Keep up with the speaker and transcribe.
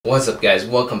What's up guys,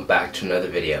 welcome back to another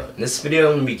video. In this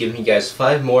video I'm going to be giving you guys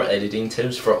 5 more editing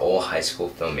tips for all high school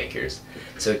filmmakers.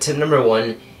 So tip number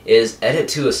 1 is edit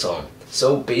to a song.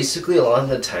 So basically a lot of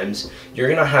the times you're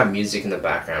going to have music in the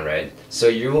background, right? So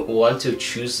you want to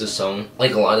choose the song,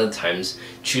 like a lot of the times,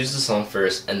 choose the song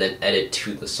first and then edit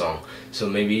to the song. So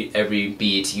maybe every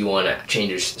beat you want to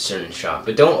change a certain shot.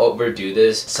 But don't overdo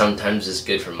this. Sometimes it's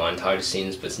good for montage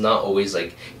scenes, but it's not always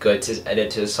like good to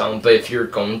edit to a song. But if you're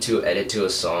going to edit to a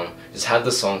song, just have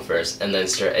the song first and then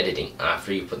start editing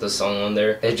after you put the song on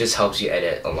there. It just helps you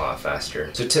edit a lot faster.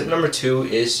 So tip number 2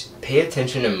 is pay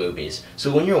attention to movies.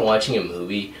 So when you're watching a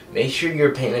movie, make sure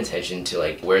you're paying attention to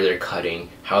like where they're cutting,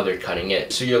 how they're cutting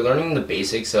it. So you're learning the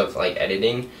basics of like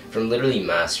editing from literally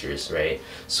masters, right?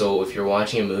 So if you're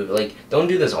watching a movie, like don't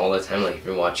do this all the time, like if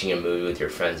you're watching a movie with your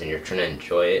friends and you're trying to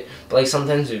enjoy it, but like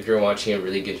sometimes if you're watching a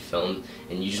really good film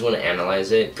and you just want to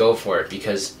analyze it, go for it,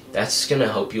 because that's gonna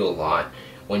help you a lot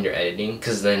when you're editing,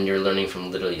 because then you're learning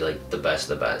from literally like the best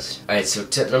of the best. Alright, so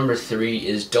tip number 3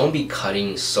 is don't be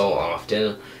cutting so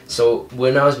often. So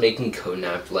when I was making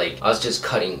Codenap, like I was just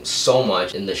cutting so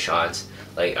much in the shots.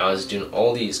 Like I was doing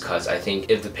all these cuts. I think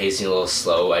if the pacing a little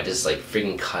slow, I just like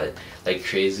freaking cut like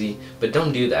crazy. But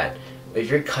don't do that. If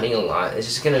you're cutting a lot, it's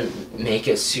just gonna make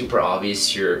it super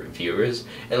obvious to your viewers.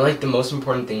 And like the most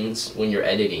important things when you're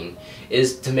editing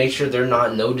is to make sure they're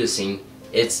not noticing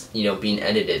it's, you know, being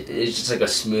edited. It's just like a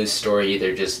smooth story.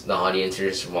 They're just, the audience are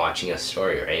just watching a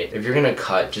story, right? If you're gonna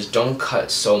cut, just don't cut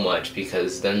so much,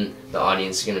 because then the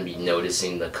audience is gonna be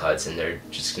noticing the cuts and they're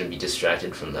just gonna be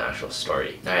distracted from the actual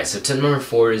story. Alright, so tip number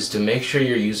 4 is to make sure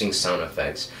you're using sound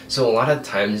effects. So a lot of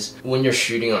times when you're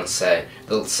shooting on set,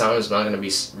 the sound is not gonna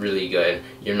be really good.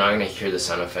 You're not gonna hear the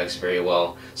sound effects very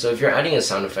well. So if you're adding a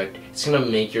sound effect, it's gonna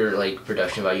make your like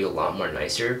production value a lot more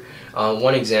nicer.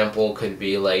 One example could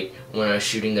be like when I was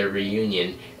shooting the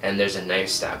reunion and there's a knife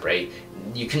stab, right?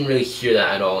 You couldn't really hear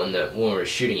that at all in the when we were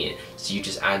shooting it. So you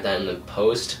just add that in the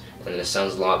post and it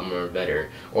sounds a lot more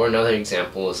better. Or another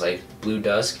example is like Blue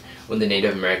Dusk, when the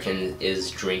Native American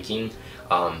is drinking.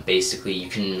 Basically you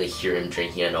couldn't really hear him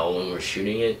drinking at all when we were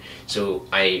shooting it. So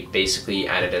I basically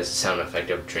added as a sound effect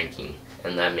of drinking,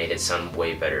 and that made it sound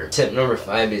way better. Tip number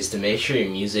 5 is to make sure your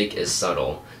music is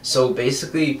subtle. So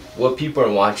basically what people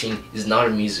are watching is not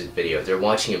a music video, they're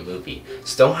watching a movie.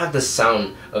 So don't have the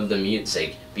sound of the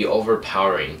music be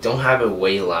overpowering. Don't have it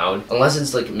way loud, unless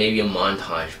it's like maybe a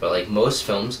montage, but like most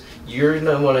films, you're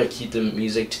gonna want to keep the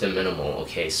music to the minimal,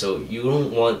 okay? So you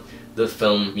don't want the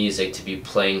film music to be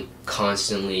playing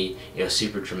constantly, you know,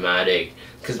 super dramatic,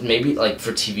 because maybe like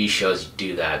for TV shows you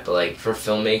do that, but like for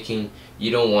filmmaking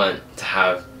you don't want to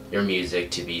have your music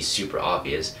to be super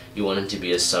obvious. You want it to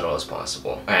be as subtle as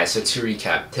possible. Alright, so to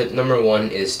recap, tip number 1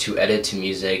 is to edit to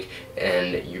music,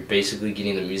 and you're basically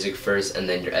getting the music first and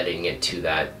then you're editing it to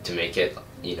that to make it,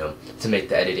 you know, to make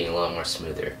the editing a lot more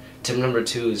smoother. Tip number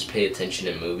 2 is pay attention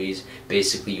in movies.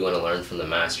 Basically you want to learn from the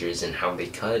masters and how they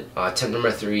cut. Tip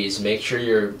number 3 is make sure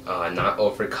you're not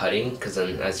overcutting, because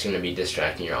then that's going to be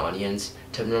distracting your audience.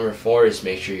 Tip number 4 is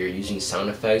make sure you're using sound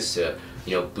effects to,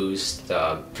 you know, boost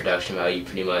the production value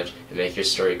pretty much and make your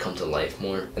story come to life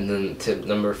more. And then tip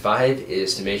number 5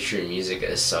 is to make sure your music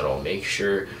is subtle. Make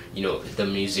sure, you know, the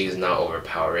music is not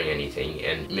overpowering anything,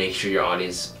 and make sure your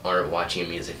audience aren't watching a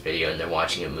music video and they're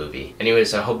watching a movie.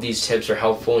 Anyways, I hope these tips are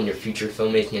helpful in your future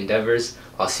filmmaking endeavors.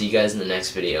 I'll see you guys in the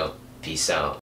next video. Peace out.